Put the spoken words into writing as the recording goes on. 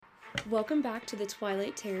Welcome back to the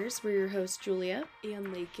Twilight Terrors. We're your hosts, Julia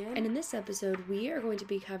and Lakin. And in this episode, we are going to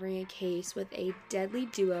be covering a case with a deadly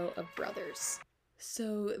duo of brothers.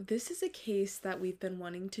 So this is a case that we've been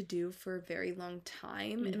wanting to do for a very long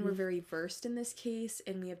time, and we're very versed in this case,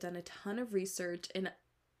 and we have done a ton of research, and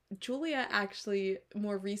Julia actually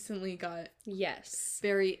more recently got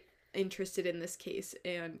very interested in this case,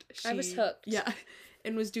 and I was hooked. Yeah,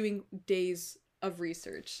 and was doing days of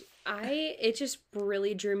research. It just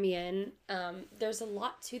really drew me in. There's a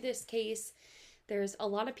lot to this case. There's a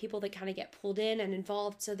lot of people that kind of get pulled in and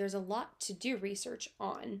involved, so there's a lot to do research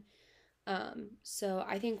on. So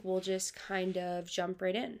I think we'll just kind of jump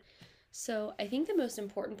right in. So I think the most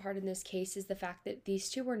important part in this case is the fact that these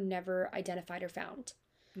two were never identified or found.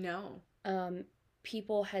 No.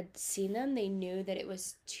 People had seen them. They knew that it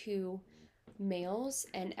was two males,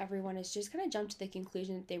 and everyone has just kind of jumped to the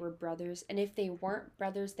conclusion that they were brothers. And if they weren't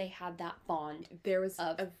brothers, they had that bond. There was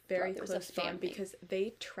a very close bond because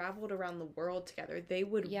they traveled around the world together. They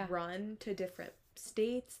would run to different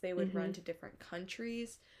states. They would run to different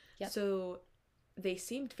countries. Yep. So they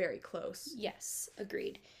seemed very close. Yes,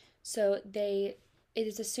 agreed. So it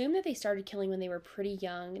is assumed that they started killing when they were pretty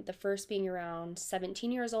young, the first being around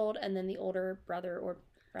 17 years old, and then the older brother or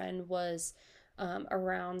friend was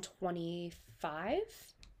around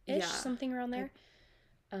 25-ish, something around there.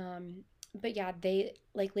 But yeah, they,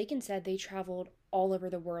 like Lakin said, they traveled all over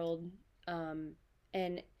the world,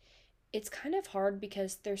 and it's kind of hard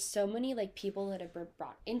because there's so many like people that have been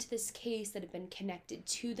brought into this case that have been connected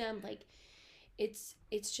to them. Like it's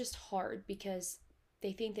just hard because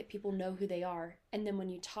they think that people know who they are, and then when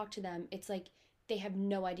you talk to them, it's like they have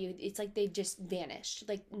no idea. It's like they've just vanished.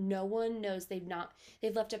 Like no one knows. They've left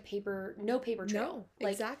no paper trail. No,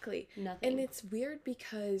 like, exactly. Nothing. And it's weird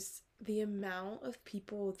because the amount of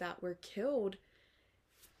people that were killed,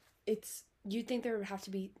 you'd think there would have to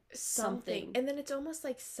be something. And then it's almost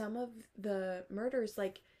like some of the murders,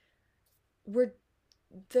 like,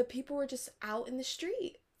 the people were just out in the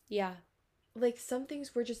street. Yeah. Like, some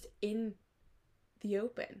things were just in the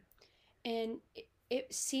open. And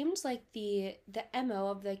it seemed like the MO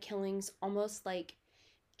of the killings almost, like,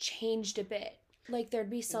 changed a bit. Like, there'd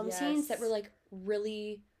be some scenes that were, like,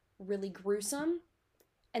 really, really gruesome.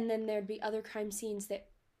 And then there'd be other crime scenes that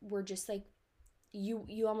were just, like,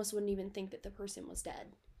 you almost wouldn't even think that the person was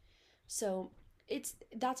dead. So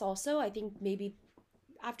that's also, I think, maybe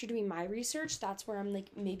after doing my research, that's where I'm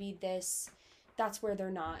like, that's where they're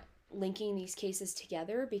not linking these cases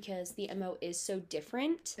together because the MO is so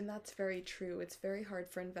different. And that's very true. It's very hard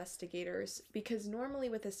for investigators because normally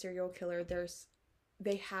with a serial killer,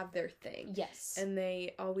 they have their thing. Yes. And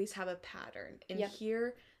they always have a pattern. And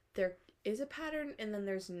here, there is a pattern and then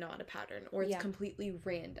there's not a pattern, or it's completely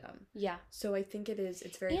random. Yeah. So I think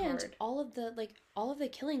it's very hard. And all of the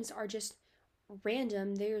killings are just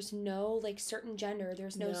random. There's no like certain gender,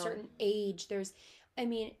 there's no certain age. There's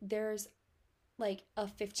like a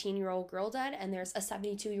 15-year-old girl dead and there's a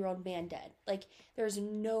 72-year-old man dead. Like there's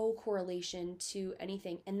no correlation to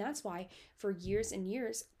anything. And that's why for years and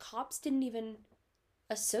years cops didn't even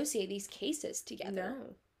associate these cases together.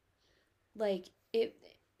 No. Like it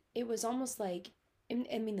was almost like,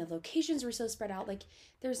 I mean, the locations were so spread out. Like,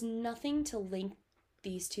 there's nothing to link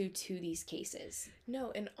these two to these cases.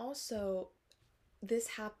 No, and also, this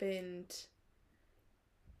happened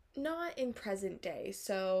not in present day.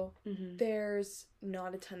 So, there's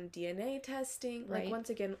not a ton of DNA testing. Right. Like, once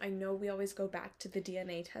again, I know we always go back to the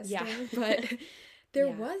DNA testing, but there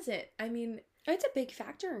wasn't. I mean... It's a big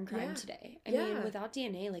factor in crime today. I mean, without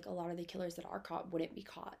DNA, like, a lot of the killers that are caught wouldn't be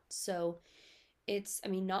caught. So...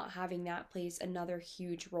 not having that plays another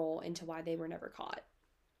huge role into why they were never caught.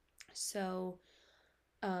 So,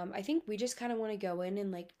 I think we just kind of want to go in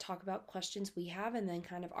and, like, talk about questions we have and then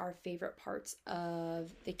kind of our favorite parts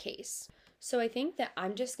of the case. So, I think that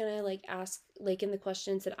I'm just going to, like, ask Lakin the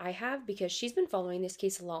questions that I have because she's been following this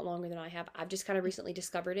case a lot longer than I have. I've just kind of recently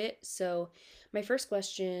discovered it. So, my first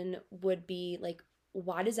question would be, like,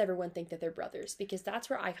 why does everyone think that they're brothers? Because that's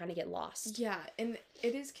where I kind of get lost. Yeah, and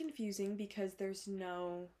it is confusing because there's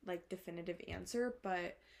no, like, definitive answer,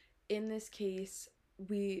 but in this case,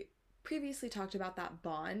 we previously talked about that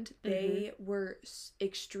bond. They were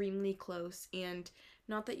extremely close, and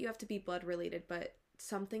not that you have to be blood related, but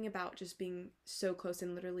something about just being so close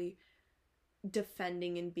and literally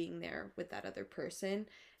defending and being there with that other person.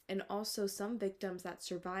 And also some victims that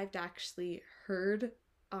survived actually heard,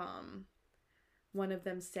 one of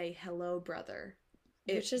them say, "Hello, brother,"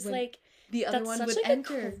 Which is like, the other that's one such would like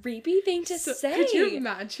enter. a creepy thing to say. Could you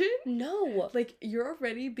imagine? No. Like, you're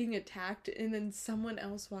already being attacked, and then someone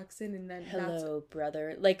else walks in, and then hello,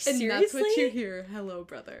 brother. Like, and seriously? that's what you hear. Hello,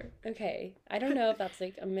 brother. Okay. I don't know if that's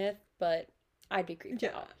like a myth, but I'd be creeped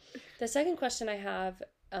out. The second question I have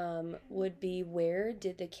would be, where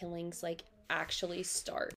did the killings like actually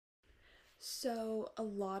start? So a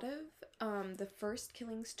lot of the first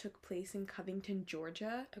killings took place in Covington,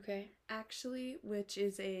 Georgia. Okay. Actually, which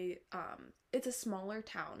is it's a smaller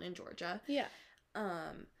town in Georgia. Yeah.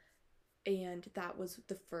 And that was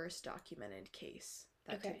the first documented case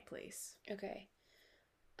that took place. Okay.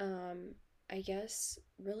 I guess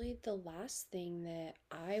really the last thing that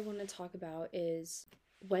I want to talk about is,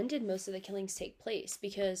 when did most of the killings take place?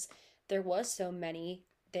 Because there was so many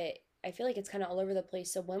that I feel like it's kind of all over the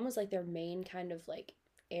place. So when was like their main kind of like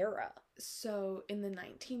era? So in the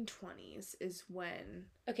 1920s is when...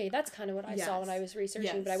 Okay, that's kind of what I saw when I was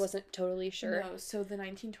researching, but I wasn't totally sure. No, so the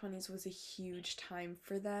 1920s was a huge time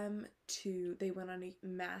for them to... They went on a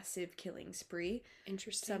massive killing spree.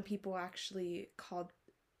 Interesting. Some people actually called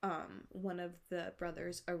one of the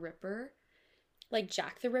brothers a Ripper. Like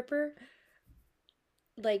Jack the Ripper?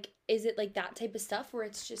 Like, is it like that type of stuff where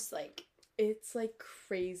it's just like... It's like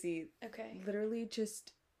crazy. Okay. Literally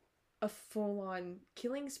just a full-on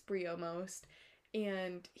killing spree almost.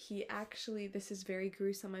 And he actually, this is very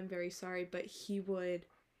gruesome, I'm very sorry, but he would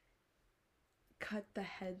cut the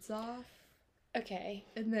heads off. Okay.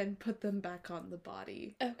 And then put them back on the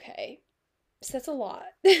body. Okay. So that's a lot.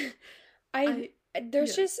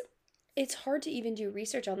 Just, it's hard to even do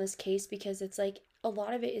research on this case because it's like a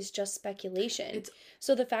lot of it is just speculation.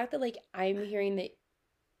 So the fact that like I'm hearing that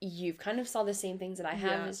you've kind of saw the same things that I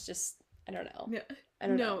have is just, I don't know. Yeah. I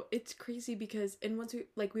don't know. No, it's crazy because, and once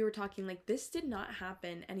we were talking, like, this did not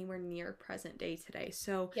happen anywhere near present day today.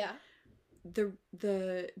 So yeah, the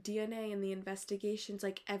DNA and the investigations,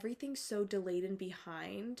 like, everything's so delayed and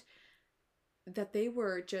behind that they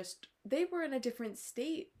were in a different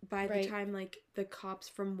state by the time like the cops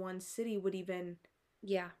from one city would even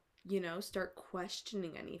start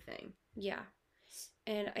questioning anything. Yeah.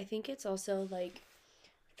 And I think it's also like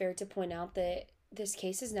fair to point out that this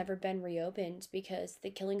case has never been reopened because the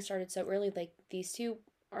killing started so early. Like, these two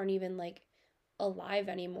aren't even like alive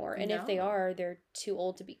anymore, and if they are, they're too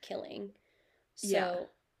old to be killing. So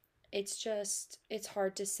it's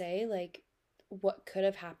hard to say like what could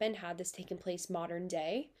have happened had this taken place modern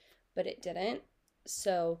day, but it didn't.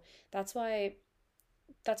 So that's why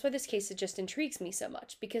this case just intrigues me so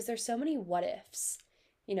much, because there's so many what ifs,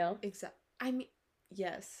 you know? Exactly. I mean,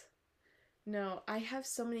 yes. No, I have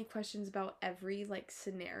so many questions about every like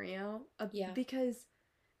scenario because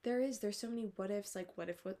there's so many what ifs. Like, what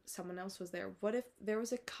if someone else was there? What if there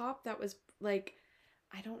was a cop that was like,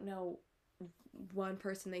 I don't know, one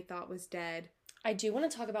person they thought was dead? I do want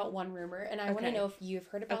to talk about one rumor, and I want to know if you've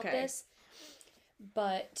heard about this.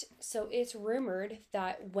 But so it's rumored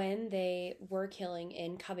that when they were killing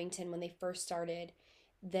in Covington, when they first started,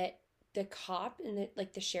 that the cop and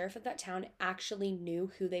the sheriff of that town actually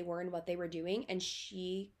knew who they were and what they were doing, and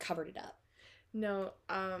she covered it up. No,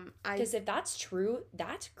 because if that's true,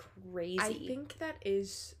 that's crazy. I think that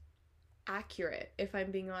is accurate, if I'm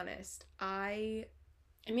being honest. I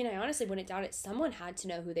mean, I honestly wouldn't doubt it. Someone had to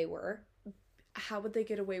know who they were. How would they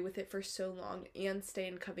get away with it for so long and stay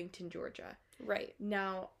in Covington, Georgia? Right.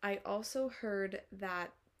 Now, I also heard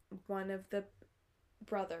that one of the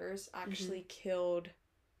brothers actually killed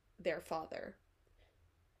their father.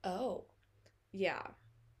 Oh. Yeah.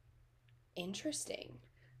 Interesting.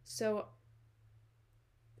 So,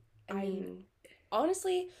 I mean,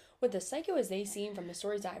 honestly, with the psycho as they seem from the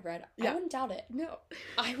stories I've read, I wouldn't doubt it. No.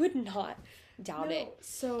 I would not doubt it.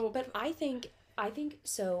 So, but I think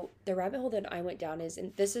so the rabbit hole that I went down is,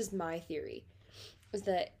 and this is my theory, was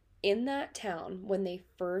that in that town, when they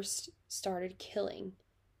first started killing,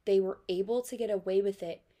 they were able to get away with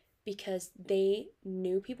it because they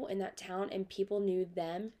knew people in that town and people knew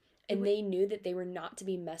them, and they knew that they were not to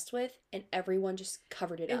be messed with, and everyone just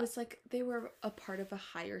covered it up. It was like they were a part of a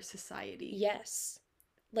higher society. Yes.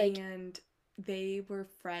 And they were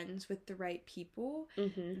friends with the right people.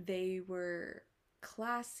 Mm-hmm. They were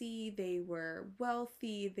classy, they were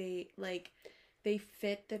wealthy, they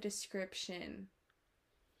fit the description.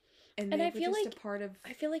 And they I were feel just like a part of...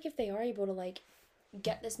 I feel like if they are able to like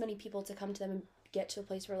get this many people to come to them and get to a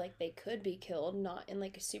place where like they could be killed, not in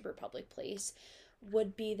like a super public place,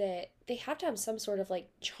 would be that they have to have some sort of like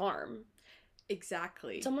charm.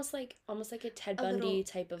 Exactly. It's almost like a Ted Bundy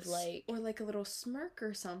type of like, or like a little smirk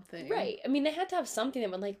or something. Right. I mean, they had to have something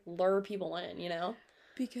that would like lure people in, you know?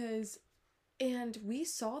 Because And we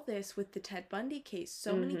saw this with the Ted Bundy case.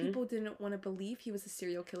 So many people didn't want to believe he was a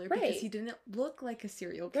serial killer because he didn't look like a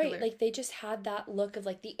serial killer. Right, like they just had that look of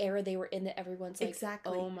like the era they were in that everyone's like,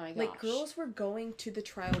 exactly. Oh my gosh. Like girls were going to the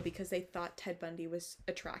trial because they thought Ted Bundy was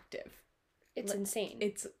attractive. It's insane.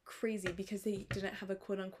 It's crazy because they didn't have a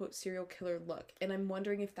quote-unquote serial killer look. And I'm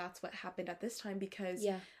wondering if that's what happened at this time because,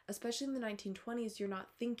 especially in the 1920s, you're not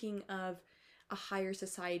thinking of a higher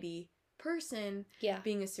society person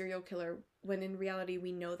being a serial killer, when in reality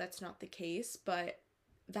we know that's not the case, but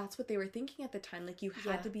that's what they were thinking at the time. Like, you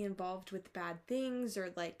had to be involved with bad things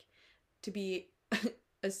or, like, to be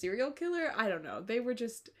a serial killer. I don't know. They were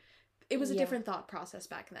just... It was a different thought process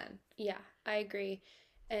back then. Yeah, I agree.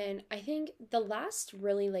 And I think the last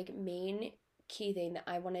really, like, main key thing that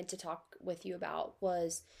I wanted to talk with you about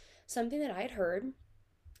was something that I had heard,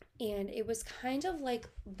 and it was kind of, like,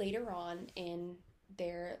 later on in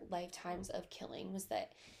their lifetimes of killing, was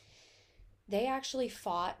that they actually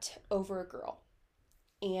fought over a girl.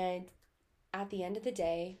 And at the end of the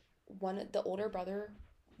day, the older brother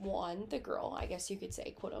won the girl, I guess you could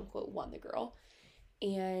say, quote unquote, won the girl.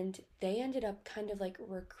 And they ended up kind of like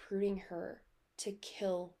recruiting her to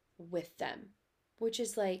kill with them, which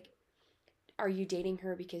is like, are you dating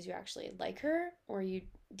her because you actually like her, or are you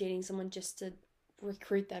dating someone just to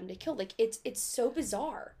recruit them to kill? Like, it's so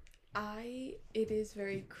bizarre. It is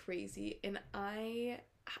very crazy, and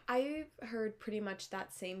I've heard pretty much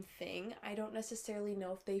that same thing. I don't necessarily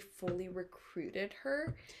know if they fully recruited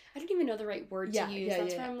her. I don't even know the right word to use.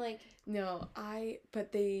 That's why I'm like... No,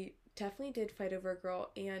 but they definitely did fight over a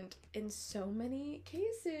girl, and in so many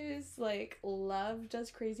cases, like, love does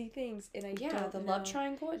crazy things, and the love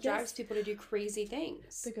triangle, it drives people to do crazy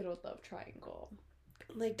things. The good old love triangle.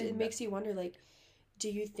 Like, it makes you wonder, like, do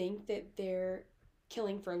you think that they're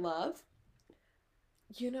killing for love?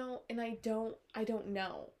 You know, and I don't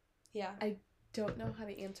know. Yeah. I don't know how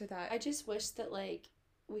to answer that. I just wish that, like,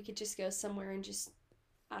 we could just go somewhere and just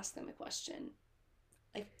ask them a question.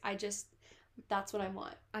 Like, that's what I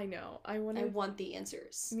want. I know. I want the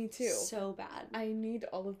answers. Me too. So bad. I need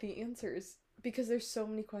all of the answers because there's so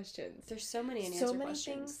many questions. There's so many unanswered questions.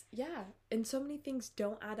 Things, yeah. And so many things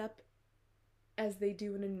don't add up as they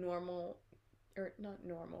do in a normal, or not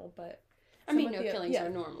normal, but... I mean, no killings are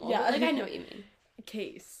normal. Yeah. Like, I know what you mean.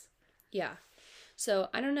 Case. Yeah. So,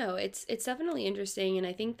 I don't know. It's definitely interesting, and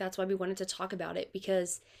I think that's why we wanted to talk about it,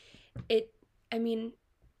 because it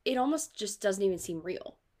almost just doesn't even seem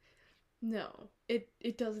real. No,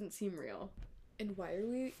 it doesn't seem real. And why are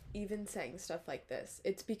we even saying stuff like this?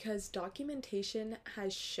 It's because documentation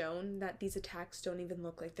has shown that these attacks don't even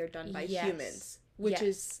look like they're done by humans, which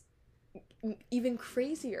is even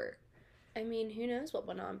crazier. I mean, who knows what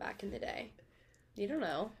went on back in the day? You don't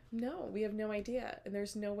know. No, we have no idea. And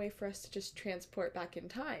there's no way for us to just transport back in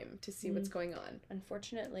time to see what's going on.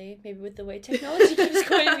 Unfortunately, maybe with the way technology keeps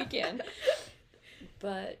going, we can.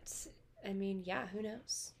 But, I mean, yeah, who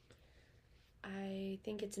knows? I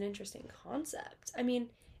think it's an interesting concept. I mean,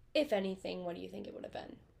 if anything, what do you think it would have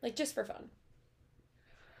been? Like, just for fun.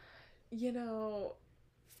 You know,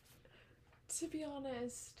 to be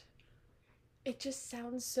honest, it just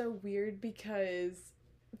sounds so weird because...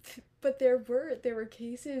 But there were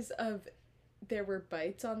cases of... There were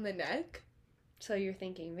bites on the neck. So you're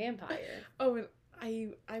thinking vampire. Oh, and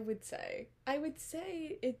I would say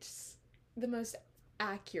it's the most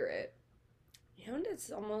accurate. You know what it's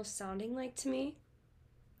almost sounding like to me?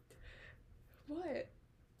 What?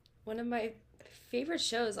 One of my favorite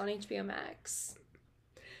shows on HBO Max.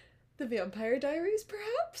 The Vampire Diaries,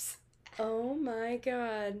 perhaps? Oh my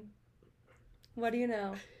god. What do you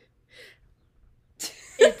know?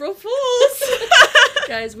 April Fools!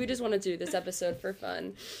 Guys, we just wanted to do this episode for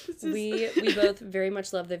fun. We both very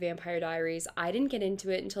much love The Vampire Diaries. I didn't get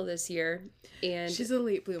into it until this year, and she's a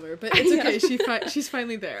late bloomer, but it's okay. She's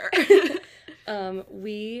finally there.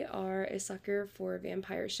 We are a sucker for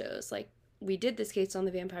vampire shows. Like, we did this case on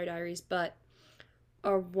The Vampire Diaries, but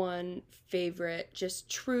our one favorite,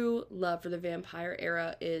 just true love for the vampire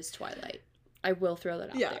era is Twilight. I will throw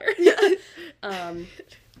that out there. Yeah.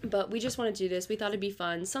 But we just want to do this. We thought it'd be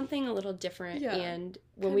fun, something a little different. Yeah. And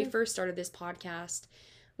when we first started this podcast,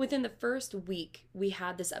 within the first week, we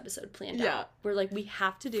had this episode planned out. We're like, we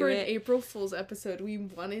have to do it. For an April Fool's episode, we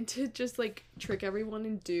wanted to just, like, trick everyone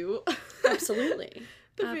and do. Absolutely.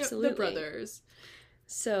 Absolutely. The brothers.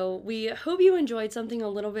 So we hope you enjoyed something a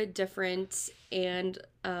little bit different, and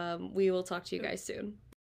we will talk to you guys soon.